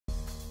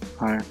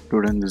Hi,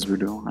 today in this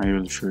video I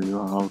will show you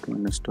how to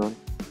install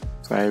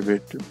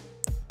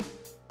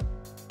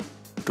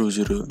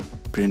 5820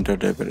 printer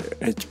driver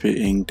HP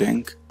ink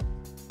tank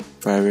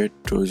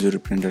 5820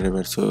 printer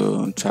driver.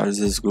 So charge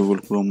this Google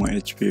Chrome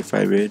HP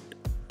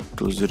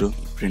 5820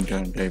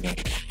 printer driver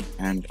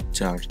and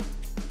charge.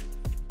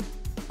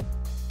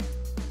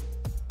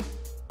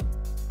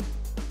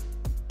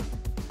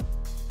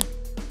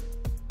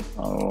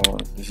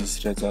 This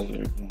is result.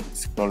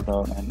 Scroll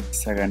down and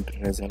second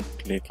result,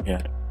 click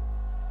here.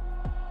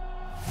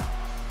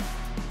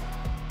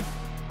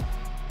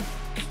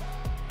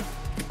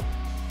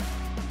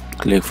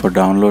 Click for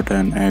download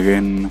and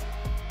again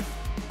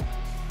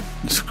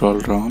scroll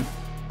down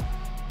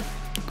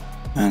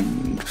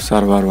and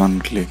server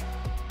one, click.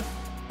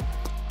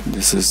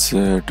 This is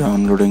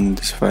downloading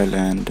this file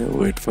and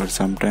wait for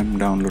some time.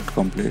 Download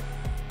complete.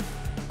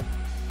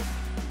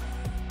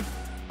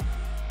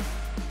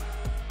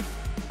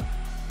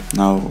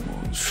 Now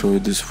show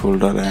this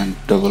folder and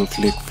double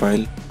click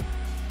file.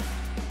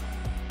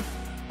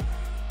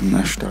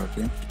 Now start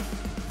it.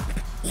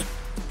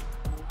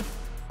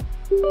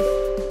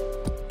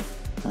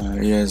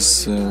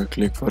 Yes,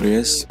 click for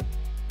yes.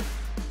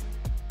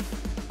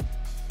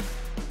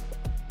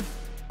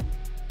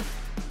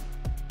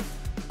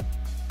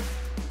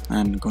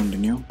 And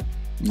continue.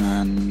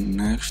 And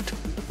next.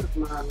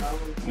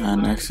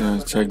 And next,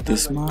 check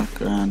this mark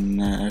and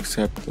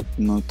accept it.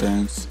 No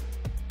thanks.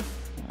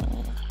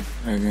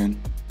 Again,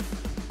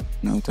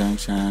 no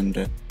thanks,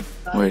 and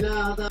wait.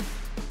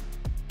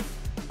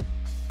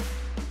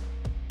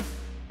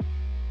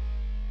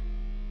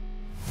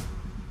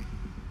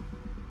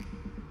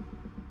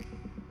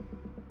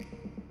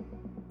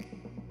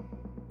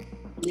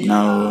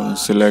 Now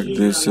select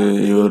this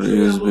your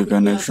USB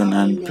connection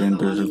and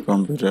printer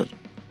computer.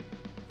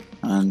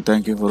 And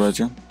thank you for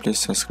watching. Please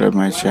subscribe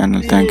my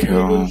channel. Thank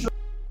you.